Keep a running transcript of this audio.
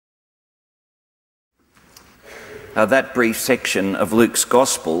That brief section of Luke's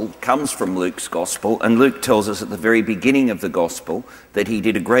Gospel comes from Luke's Gospel, and Luke tells us at the very beginning of the Gospel that he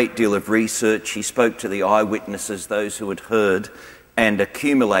did a great deal of research. He spoke to the eyewitnesses, those who had heard, and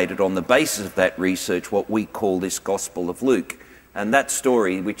accumulated on the basis of that research what we call this Gospel of Luke. And that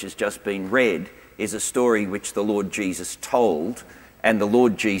story, which has just been read, is a story which the Lord Jesus told, and the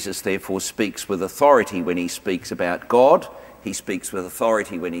Lord Jesus therefore speaks with authority when he speaks about God. He speaks with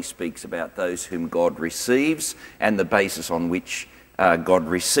authority when he speaks about those whom God receives and the basis on which God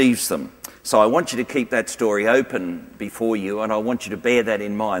receives them. So I want you to keep that story open before you, and I want you to bear that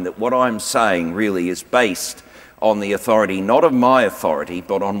in mind, that what I'm saying really is based on the authority, not of my authority,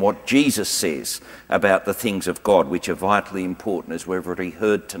 but on what Jesus says about the things of God, which are vitally important, as we've already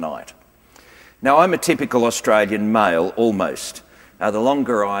heard tonight. Now, I'm a typical Australian male, almost. The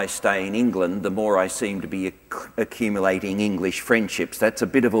longer I stay in England, the more I seem to be accumulating English friendships. That's a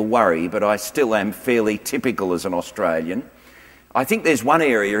bit of a worry, but I still am fairly typical as an Australian. I think there's one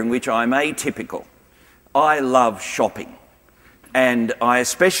area in which I'm atypical. I love shopping, and I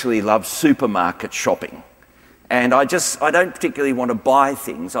especially love supermarket shopping. And I don't particularly want to buy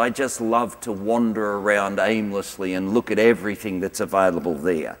things. I just love to wander around aimlessly and look at everything that's available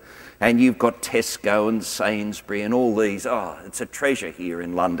there. And you've got Tesco and Sainsbury and all these. Oh, it's a treasure here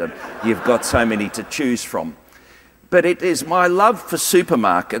in London. You've got so many to choose from. But it is my love for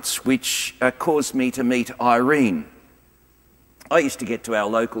supermarkets which caused me to meet Irene. I used to get to our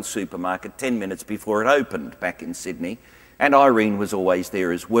local supermarket 10 minutes before it opened back in Sydney, and Irene was always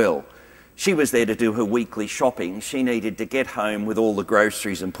there as well. She was there to do her weekly shopping. She needed to get home with all the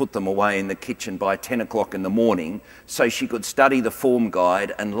groceries and put them away in the kitchen by 10 o'clock in the morning so she could study the form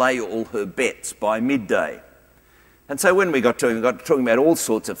guide and lay all her bets by midday. And so when we got talking about all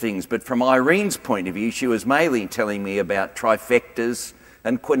sorts of things, but from Irene's point of view, she was mainly telling me about trifectas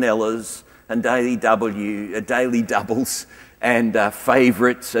and quinellas and daily doubles and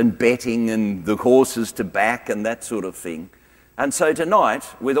favourites and betting and the horses to back and that sort of thing. And so tonight,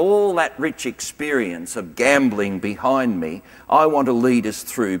 with all that rich experience of gambling behind me, I want to lead us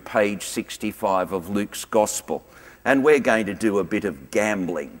through page 65 of Luke's Gospel. And we're going to do a bit of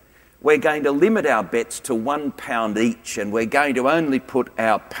gambling. We're going to limit our bets to £1 each, and we're going to only put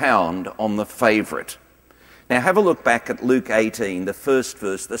our pound on the favourite. Now have a look back at Luke 18, the first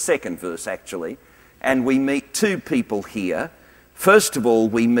verse, the second verse actually, and we meet two people here. First of all,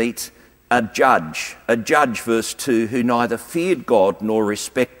 we meet a judge, verse 2, who neither feared God nor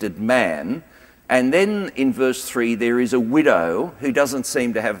respected man. And then in verse 3, there is a widow who doesn't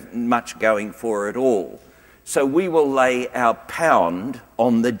seem to have much going for her at all. So we will lay our pound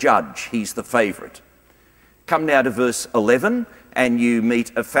on the judge. He's the favourite. Come now to verse 11, and you meet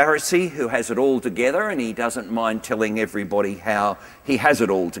a Pharisee who has it all together, and he doesn't mind telling everybody how he has it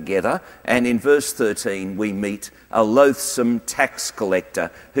all together. And in verse 13, we meet a loathsome tax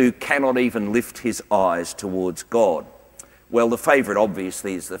collector who cannot even lift his eyes towards God. Well, the favourite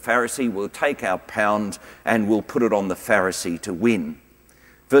obviously is the Pharisee. We'll take our pound and we'll put it on the Pharisee to win.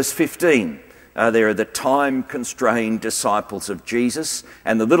 Verse 15. There are the time-constrained disciples of Jesus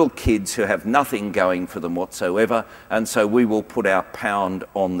and the little kids who have nothing going for them whatsoever, and so we will put our pound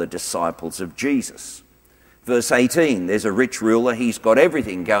on the disciples of Jesus. Verse 18, there's a rich ruler. He's got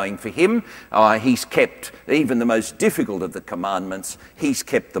everything going for him. He's kept even the most difficult of the commandments. He's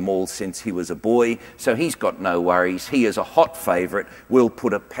kept them all since he was a boy, so he's got no worries. He is a hot favourite. We'll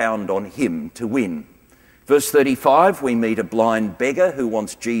put a pound on him to win. Verse 35, we meet a blind beggar who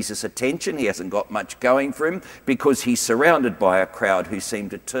wants Jesus' attention. He hasn't got much going for him because he's surrounded by a crowd who seem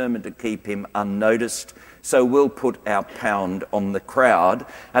determined to keep him unnoticed. So we'll put our pound on the crowd.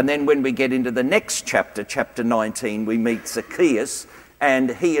 And then when we get into the next chapter, chapter 19, we meet Zacchaeus,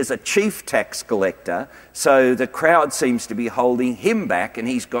 and he is a chief tax collector. So the crowd seems to be holding him back, and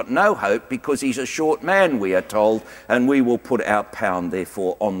he's got no hope because he's a short man, we are told, and we will put our pound,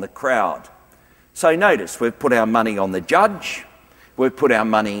 therefore, on the crowd. So notice, we've put our money on the judge, we've put our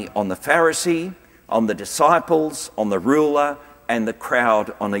money on the Pharisee, on the disciples, on the ruler, and the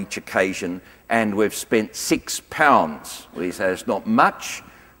crowd on each occasion, and we've spent £6. We say it's not much,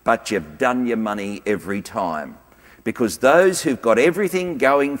 but you've done your money every time. Because those who've got everything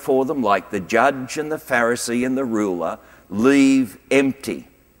going for them, like the judge and the Pharisee and the ruler, leave empty.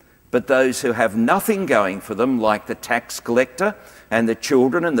 But those who have nothing going for them, like the tax collector and the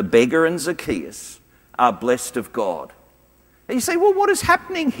children and the beggar and Zacchaeus, are blessed of God. And you say, well, what is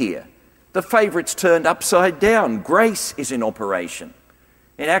happening here? The favourite's turned upside down. Grace is in operation.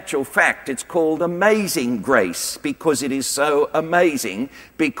 In actual fact, it's called amazing grace because it is so amazing,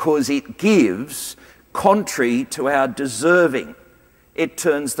 because it gives contrary to our deserving. It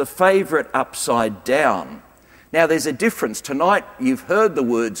turns the favourite upside down. Now there's a difference. Tonight you've heard the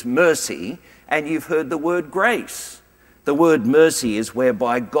words mercy and you've heard the word grace. The word mercy is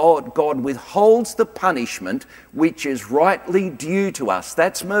whereby God withholds the punishment which is rightly due to us.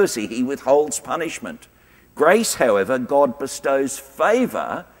 That's mercy. He withholds punishment. Grace, however, God bestows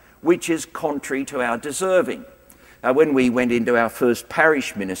favour which is contrary to our deserving. When we went into our first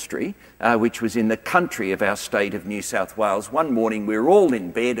parish ministry, which was in the country of our state of New South Wales, one morning we were all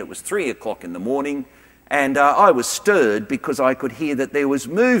in bed. It was 3 o'clock in the morning, and I was stirred because I could hear that there was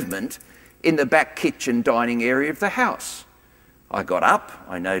movement in the back kitchen dining area of the house. I got up,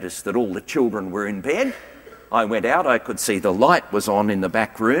 I noticed that all the children were in bed. I went out, I could see the light was on in the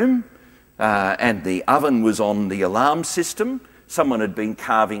back room, and the oven was on the alarm system. Someone had been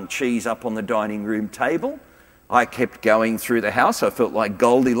carving cheese up on the dining room table. I kept going through the house. I felt like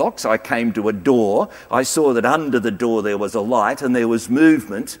Goldilocks. I came to a door. I saw that under the door there was a light and there was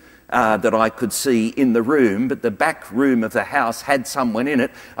movement that I could see in the room, but the back room of the house had someone in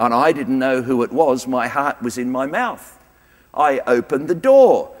it and I didn't know who it was. My heart was in my mouth. I opened the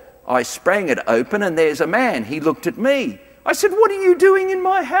door. I sprang it open and there's a man. He looked at me. I said, "What are you doing in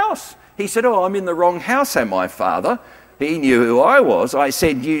my house?" He said, "Oh, I'm in the wrong house, am I, Father?" He knew who I was. I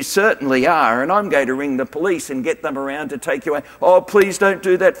said, "You certainly are, and I'm going to ring the police and get them around to take you away." "Oh, please don't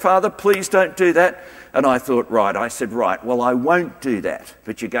do that, Father, please don't do that." And I thought, right, I said, "Right, well, I won't do that,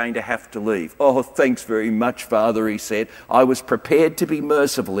 but you're going to have to leave." "Oh, thanks very much, Father," he said. "I was prepared to be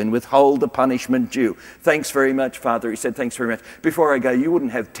merciful and withhold the punishment due." "Thanks very much, Father," he said, "thanks very much. Before I go, you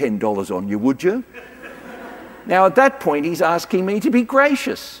wouldn't have $10 on you, would you?" Now, at that point, he's asking me to be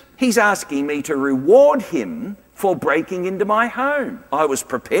gracious. He's asking me to reward him for breaking into my home. I was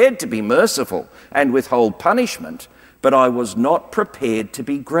prepared to be merciful and withhold punishment, but I was not prepared to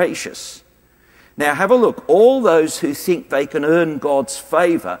be gracious. Now have a look. All those who think they can earn God's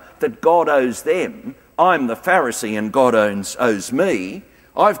favour, that God owes them, I'm the Pharisee and God owes me,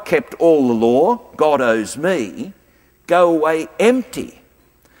 I've kept all the law, God owes me, go away empty.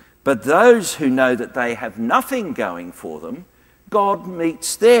 But those who know that they have nothing going for them, God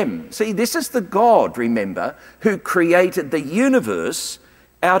meets them. See, this is the God, remember, who created the universe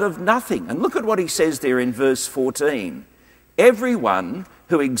out of nothing. And look at what he says there in verse 14. "Everyone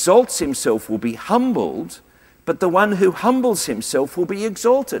who exalts himself will be humbled, but the one who humbles himself will be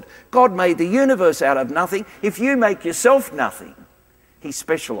exalted." God made the universe out of nothing. If you make yourself nothing, he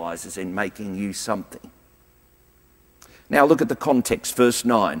specialises in making you something. Now look at the context, verse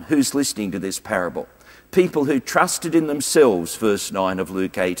 9. Who's listening to this parable? People who trusted in themselves, verse 9 of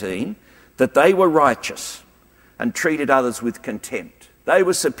Luke 18, that they were righteous and treated others with contempt. They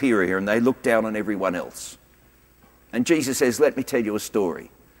were superior and they looked down on everyone else. And Jesus says, "Let me tell you a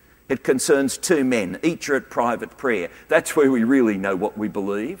story. It concerns two men, each are at private prayer." That's where we really know what we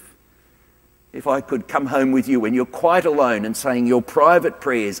believe. If I could come home with you when you're quite alone and saying your private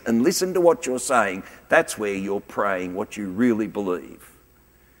prayers and listen to what you're saying, that's where you're praying what you really believe.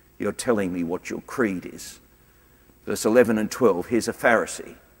 You're telling me what your creed is. Verse 11 and 12, here's a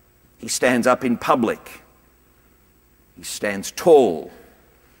Pharisee. He stands up in public. He stands tall.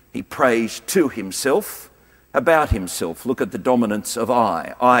 He prays to himself, about himself. Look at the dominance of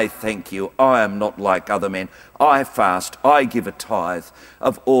I. "I thank you. I am not like other men. I fast. I give a tithe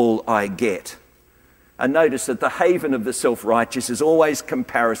of all I get." And notice that the haven of the self-righteous is always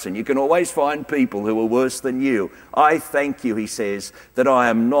comparison. You can always find people who are worse than you. "I thank you," he says, "that I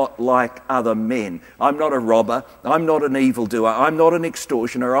am not like other men. I'm not a robber. I'm not an evildoer. I'm not an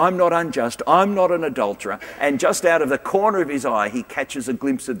extortioner. I'm not unjust. I'm not an adulterer." And just out of the corner of his eye, he catches a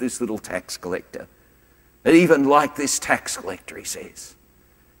glimpse of this little tax collector. "And even like this tax collector," he says,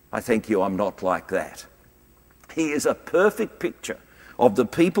 "I thank you, I'm not like that." He is a perfect picture of the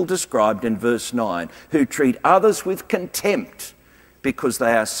people described in verse 9 who treat others with contempt because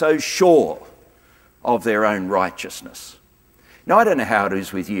they are so sure of their own righteousness. Now, I don't know how it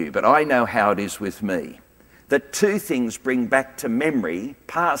is with you, but I know how it is with me, that two things bring back to memory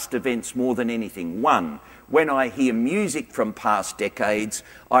past events more than anything. One, when I hear music from past decades,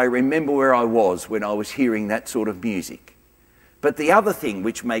 I remember where I was when I was hearing that sort of music. But the other thing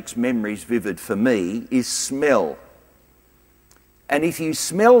which makes memories vivid for me is smell. And if you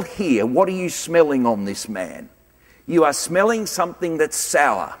smell here, what are you smelling on this man? You are smelling something that's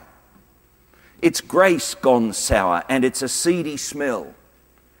sour. It's grace gone sour, and it's a seedy smell.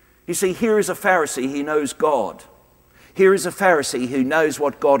 You see, here is a Pharisee who knows God. Here is a Pharisee who knows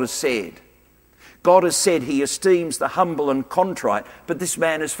what God has said. God has said he esteems the humble and contrite, but this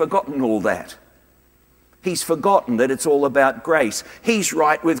man has forgotten all that. He's forgotten that it's all about grace. He's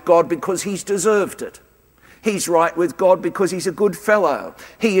right with God because he's deserved it. He's right with God because he's a good fellow.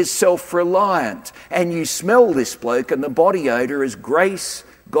 He is self-reliant. And you smell this bloke and the body odour is grace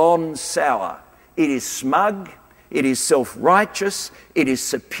gone sour. It is smug, it is self-righteous, it is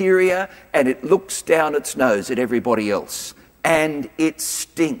superior, and it looks down its nose at everybody else. And it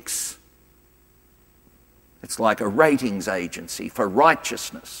stinks. It's like a ratings agency for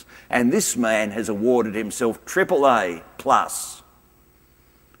righteousness. And this man has awarded himself AAA plus.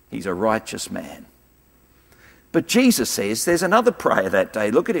 He's a righteous man. But Jesus says there's another prayer that day.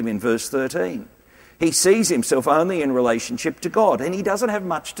 Look at him in verse 13. He sees himself only in relationship to God, and he doesn't have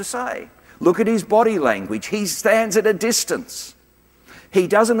much to say. Look at his body language. He stands at a distance. He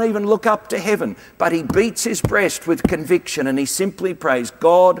doesn't even look up to heaven, but he beats his breast with conviction and he simply prays,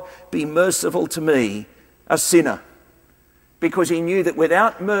 God, be merciful to me, a sinner. Because he knew that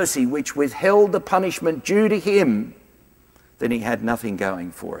without mercy, which withheld the punishment due to him, then he had nothing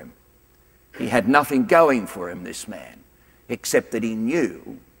going for him. He had nothing going for him, this man, except that he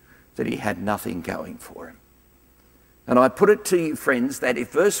knew that he had nothing going for him. And I put it to you, friends, that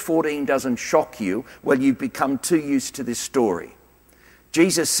if verse 14 doesn't shock you, well, you've become too used to this story.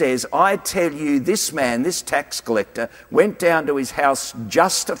 Jesus says, I tell you, this man, this tax collector, went down to his house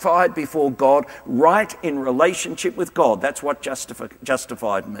justified before God, right in relationship with God. That's what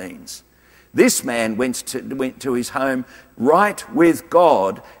justified means. This man went to his home right with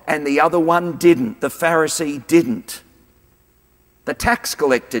God, and the other one didn't. The Pharisee didn't. The tax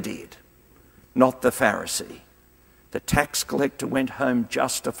collector did, not the Pharisee. The tax collector went home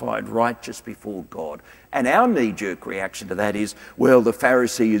justified, righteous before God. And our knee-jerk reaction to that is, well, the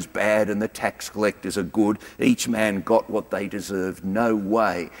Pharisee is bad and the tax collectors are good. Each man got what they deserved. No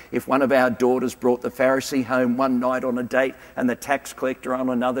way. If one of our daughters brought the Pharisee home one night on a date and the tax collector on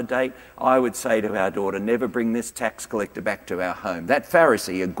another date, I would say to our daughter, never bring this tax collector back to our home. That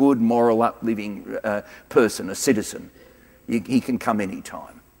Pharisee, a good, moral, upliving person, a citizen, he can come any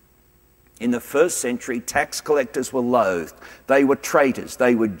time. In the first century, tax collectors were loathed. They were traitors.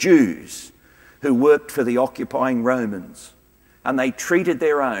 They were Jews who worked for the occupying Romans. And they treated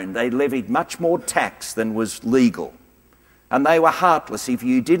their own. They levied much more tax than was legal. And they were heartless. If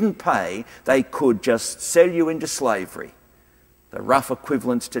you didn't pay, they could just sell you into slavery. The rough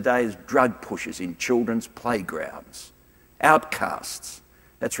equivalents today is drug pushers in children's playgrounds. Outcasts.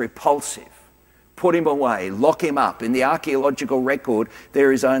 That's repulsive. Put him away, lock him up. In the archaeological record,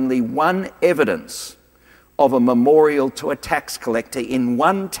 there is only one evidence of a memorial to a tax collector in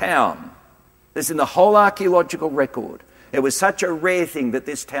one town. This is in the whole archaeological record. It was such a rare thing that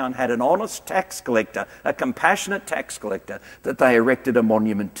this town had an honest tax collector, a compassionate tax collector, that they erected a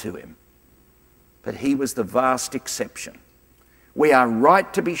monument to him. But he was the vast exception. We are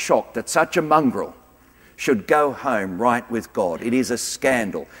right to be shocked that such a mongrel should go home right with God. It is a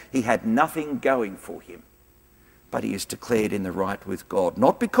scandal. He had nothing going for him, but he is declared in the right with God,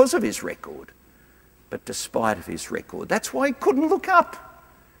 not because of his record, but despite of his record. That's why he couldn't look up.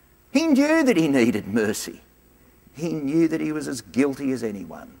 He knew that he needed mercy. He knew that he was as guilty as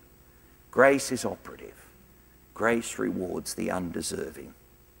anyone. Grace is operative. Grace rewards the undeserving.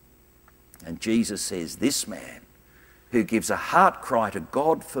 And Jesus says, this man who gives a heart cry to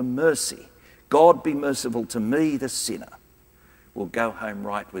God for mercy, God be merciful to me, the sinner, will go home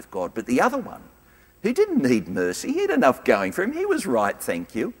right with God. But the other one, who didn't need mercy, he had enough going for him, he was right,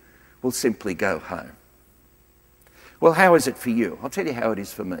 thank you, will simply go home. Well, how is it for you? I'll tell you how it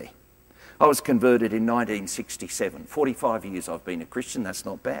is for me. I was converted in 1967. 45 years I've been a Christian. That's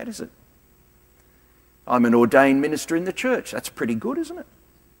not bad, is it? I'm an ordained minister in the church. That's pretty good, isn't it?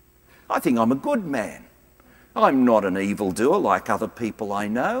 I think I'm a good man. I'm not an evildoer like other people I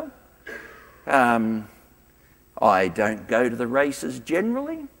know. I don't go to the races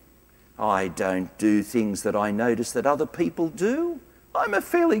generally. I don't do things that I notice that other people do. I'm a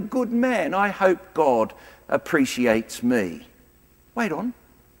fairly good man. I hope God appreciates me. Wait on.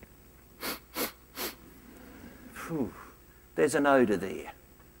 Whew. There's an odour there.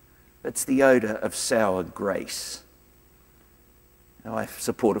 It's the odour of sour grace. Now, I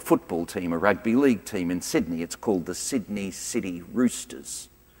support a football team, a rugby league team in Sydney. It's called the Sydney City Roosters.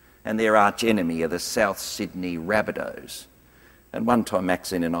 And their arch enemy are the South Sydney Rabbitohs. And one time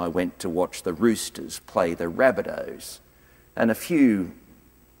Maxine and I went to watch the Roosters play the Rabbitohs. And a few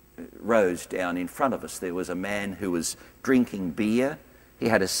rows down in front of us, there was a man who was drinking beer. He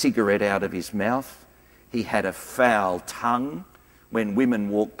had a cigarette out of his mouth. He had a foul tongue. When women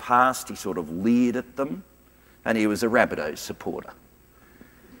walked past, he sort of leered at them. And he was a Rabbitohs supporter.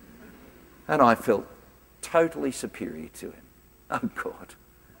 And I felt totally superior to him. Oh God,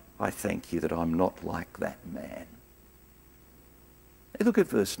 I thank you that I'm not like that man. Hey, look at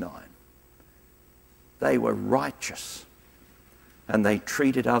verse 9. They were righteous, and they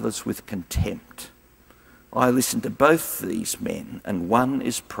treated others with contempt. I listened to both these men, and one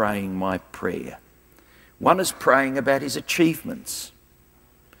is praying my prayer. One is praying about his achievements.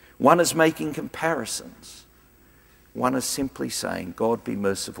 One is making comparisons. One is simply saying, God, be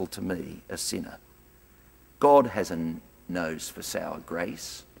merciful to me, a sinner. God has a nose for sour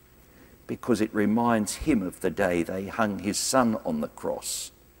grace because it reminds him of the day they hung his son on the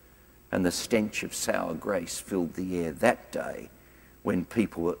cross, and the stench of sour grace filled the air that day when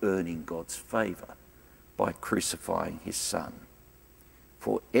people were earning God's favour by crucifying his son.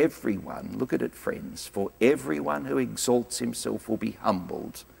 For everyone, look at it friends, for everyone who exalts himself will be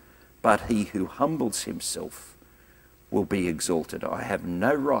humbled, but he who humbles himself will be exalted. I have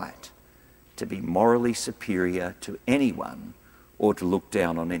no right to be morally superior to anyone or to look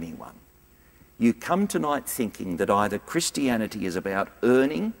down on anyone. You come tonight thinking that either Christianity is about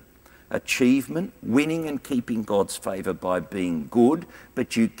earning, achievement, winning and keeping God's favour by being good,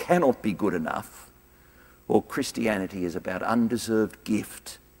 but you cannot be good enough, or Christianity is about undeserved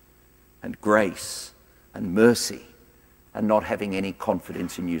gift and grace and mercy and not having any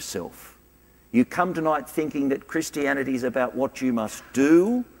confidence in yourself. You come tonight thinking that Christianity is about what you must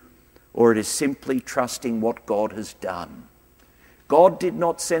do, or it is simply trusting what God has done. God did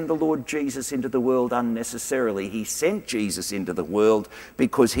not send the Lord Jesus into the world unnecessarily. He sent Jesus into the world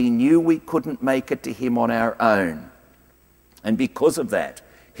because he knew we couldn't make it to him on our own. And because of that,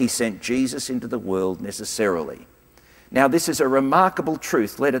 he sent Jesus into the world necessarily. Now, this is a remarkable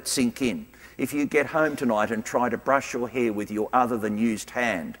truth. Let it sink in. If you get home tonight and try to brush your hair with your other than used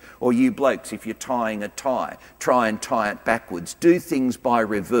hand, or you blokes, if you're tying a tie, try and tie it backwards. Do things by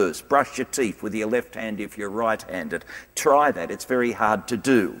reverse. Brush your teeth with your left hand if you're right-handed. Try that. It's very hard to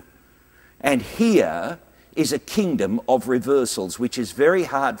do. And here is a kingdom of reversals, which is very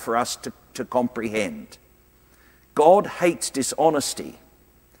hard for us to comprehend. God hates dishonesty.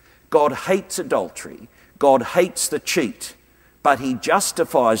 God hates adultery. God hates the cheat. But he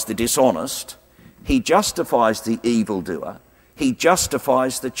justifies the dishonest, he justifies the evildoer, he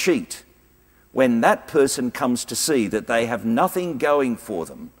justifies the cheat when that person comes to see that they have nothing going for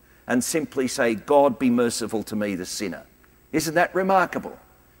them and simply say, God, be merciful to me, the sinner. Isn't that remarkable?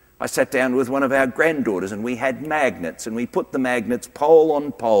 I sat down with one of our granddaughters and we had magnets, and we put the magnets pole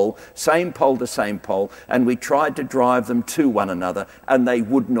on pole, same pole to same pole, and we tried to drive them to one another, and they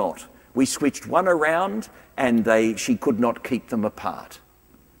would not. We switched one around and she could not keep them apart.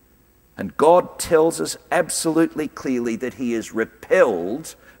 And God tells us absolutely clearly that he is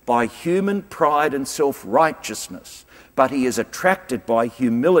repelled by human pride and self-righteousness, but he is attracted by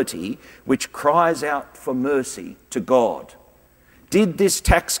humility, which cries out for mercy to God. Did this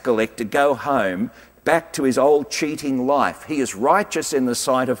tax collector go home back to his old cheating life? He is righteous in the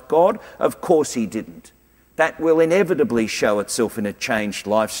sight of God? Of course he didn't. That will inevitably show itself in a changed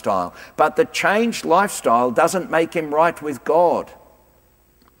lifestyle. But the changed lifestyle doesn't make him right with God.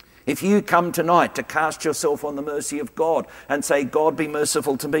 If you come tonight to cast yourself on the mercy of God and say, God, be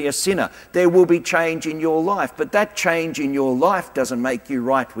merciful to me, a sinner, there will be change in your life. But that change in your life doesn't make you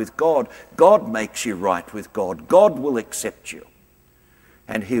right with God. God makes you right with God. God will accept you,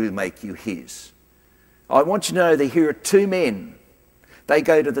 and he will make you his. I want you to know that here are two men. They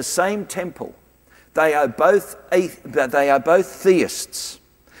go to the same temple. They are both theists.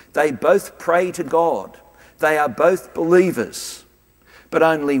 They both pray to God. They are both believers. But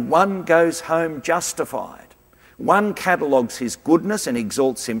only one goes home justified. One catalogues his goodness and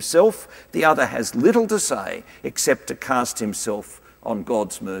exalts himself. The other has little to say except to cast himself on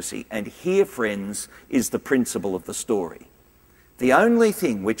God's mercy. And here, friends, is the principle of the story. The only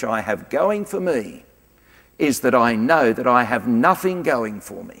thing which I have going for me is that I know that I have nothing going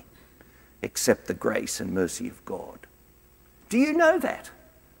for me except the grace and mercy of God. Do you know that?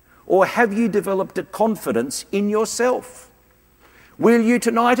 Or have you developed a confidence in yourself? Will you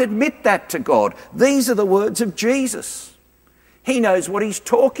tonight admit that to God? These are the words of Jesus. He knows what he's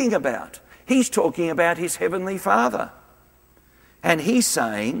talking about. He's talking about his heavenly Father. And he's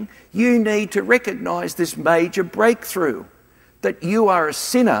saying, you need to recognise this major breakthrough, that you are a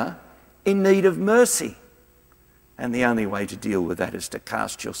sinner in need of mercy. And the only way to deal with that is to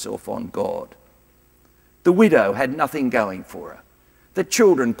cast yourself on God. The widow had nothing going for her. The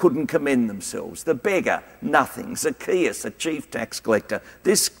children couldn't commend themselves. The beggar, nothing. Zacchaeus, a chief tax collector,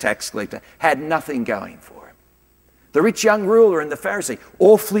 this tax collector, had nothing going for him. The rich young ruler and the Pharisee,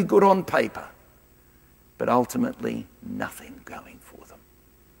 awfully good on paper, but ultimately nothing going for them.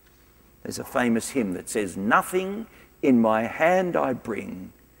 There's a famous hymn that says, nothing in my hand I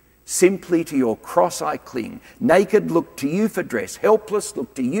bring, simply to your cross I cling. Naked look to you for dress, helpless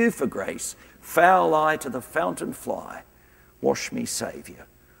look to you for grace. Foul I to the fountain fly. Wash me, Saviour,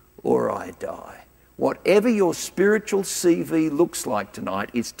 or I die. Whatever your spiritual CV looks like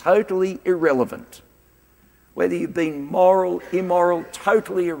tonight is totally irrelevant. Whether you've been moral, immoral,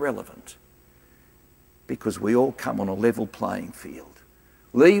 totally irrelevant. Because we all come on a level playing field.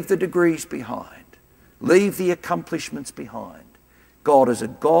 Leave the degrees behind. Leave the accomplishments behind. God is a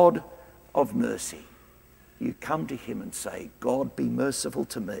God of mercy. You come to him and say, God, be merciful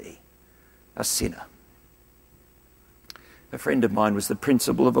to me, a sinner. A friend of mine was the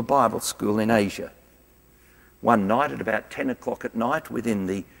principal of a Bible school in Asia. One night at about 10 o'clock at night, within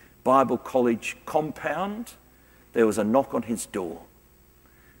the Bible college compound, there was a knock on his door.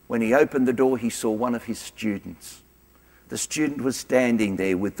 When he opened the door, he saw one of his students. The student was standing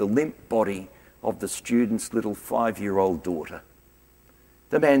there with the limp body of the student's little 5-year-old daughter.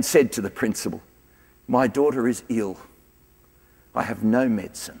 The man said to the principal, my daughter is ill. I have no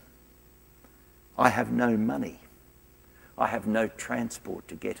medicine. I have no money. I have no transport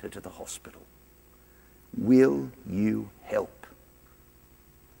to get her to the hospital. Will you help?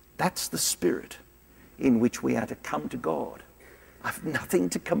 That's the spirit in which we are to come to God. I've nothing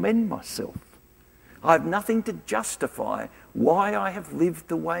to commend myself. I have nothing to justify why I have lived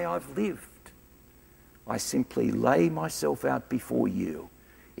the way I've lived. I simply lay myself out before you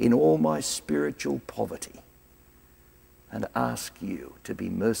in all my spiritual poverty and ask you to be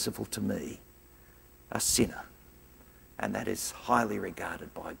merciful to me, a sinner, and that is highly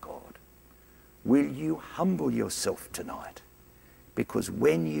regarded by God. Will you humble yourself tonight? Because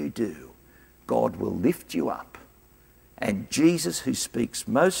when you do, God will lift you up. And Jesus, who speaks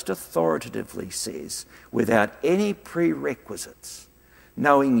most authoritatively, says, without any prerequisites,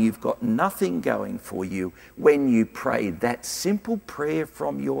 knowing you've got nothing going for you, when you pray that simple prayer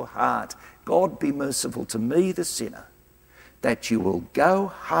from your heart, God be merciful to me, the sinner, that you will go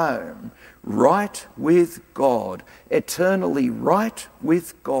home right with God, eternally right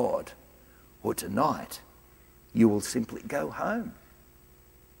with God. Or tonight, you will simply go home.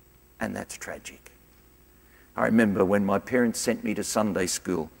 And that's tragic. I remember when my parents sent me to Sunday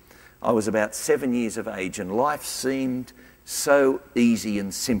school, I was about 7 years of age and life seemed so easy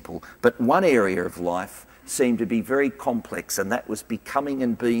and simple. But one area of life seemed to be very complex, and that was becoming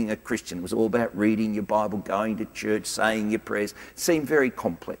and being a Christian. It was all about reading your Bible, going to church, saying your prayers. It seemed very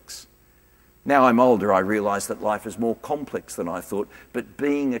complex. Now I'm older, I realise that life is more complex than I thought, but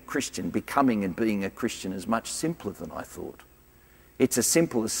being a Christian, becoming and being a Christian is much simpler than I thought. It's as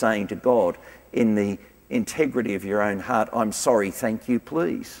simple as saying to God, in the integrity of your own heart, I'm sorry, thank you,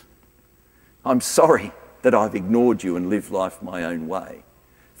 please. I'm sorry that I've ignored you and lived life my own way.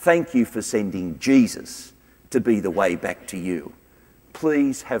 Thank you for sending Jesus to be the way back to you.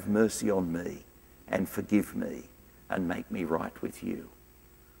 Please have mercy on me and forgive me and make me right with you.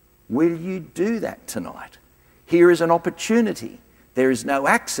 Will you do that tonight? Here is an opportunity. There is no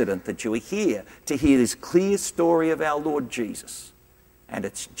accident that you are here to hear this clear story of our Lord Jesus. And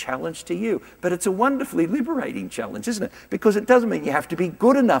it's a challenge to you. But it's a wonderfully liberating challenge, isn't it? Because it doesn't mean you have to be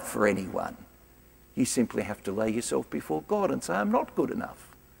good enough for anyone. You simply have to lay yourself before God and say, I'm not good enough.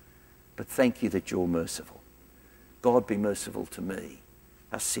 But thank you that you're merciful. God be merciful to me,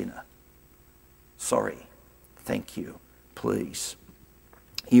 a sinner. Sorry, thank you, please.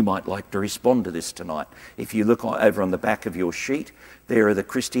 You might like to respond to this tonight. If you look over on the back of your sheet, there are the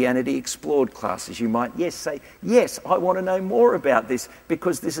Christianity Explored classes. You might, say, yes, I want to know more about this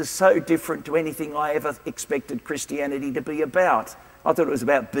because this is so different to anything I ever expected Christianity to be about. I thought it was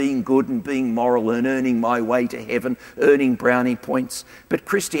about being good and being moral and earning my way to heaven, earning brownie points. But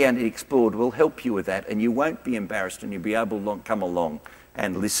Christianity Explored will help you with that, and you won't be embarrassed, and you'll be able to come along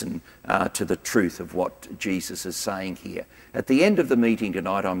and listen to the truth of what Jesus is saying here. At the end of the meeting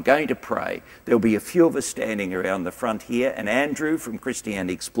tonight, I'm going to pray. There'll be a few of us standing around the front here, and Andrew from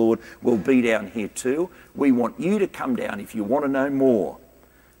Christianity Explored will be down here too. We want you to come down if you want to know more.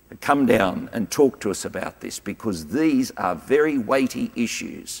 Come down and talk to us about this, because these are very weighty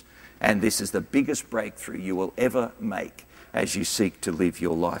issues, and this is the biggest breakthrough you will ever make as you seek to live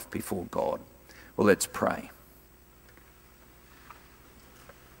your life before God. Well, let's pray.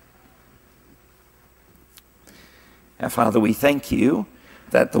 Our Father, we thank you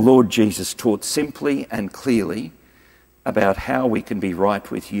that the Lord Jesus taught simply and clearly about how we can be right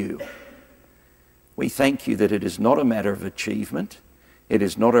with you. We thank you that it is not a matter of achievement. It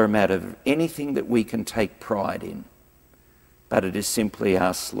is not a matter of anything that we can take pride in, but it is simply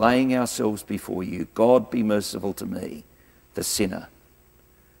us laying ourselves before you. God, be merciful to me, the sinner.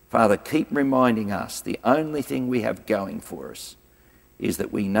 Father, keep reminding us the only thing we have going for us is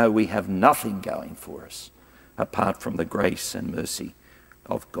that we know we have nothing going for us apart from the grace and mercy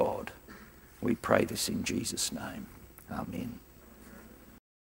of God. We pray this in Jesus' name. Amen.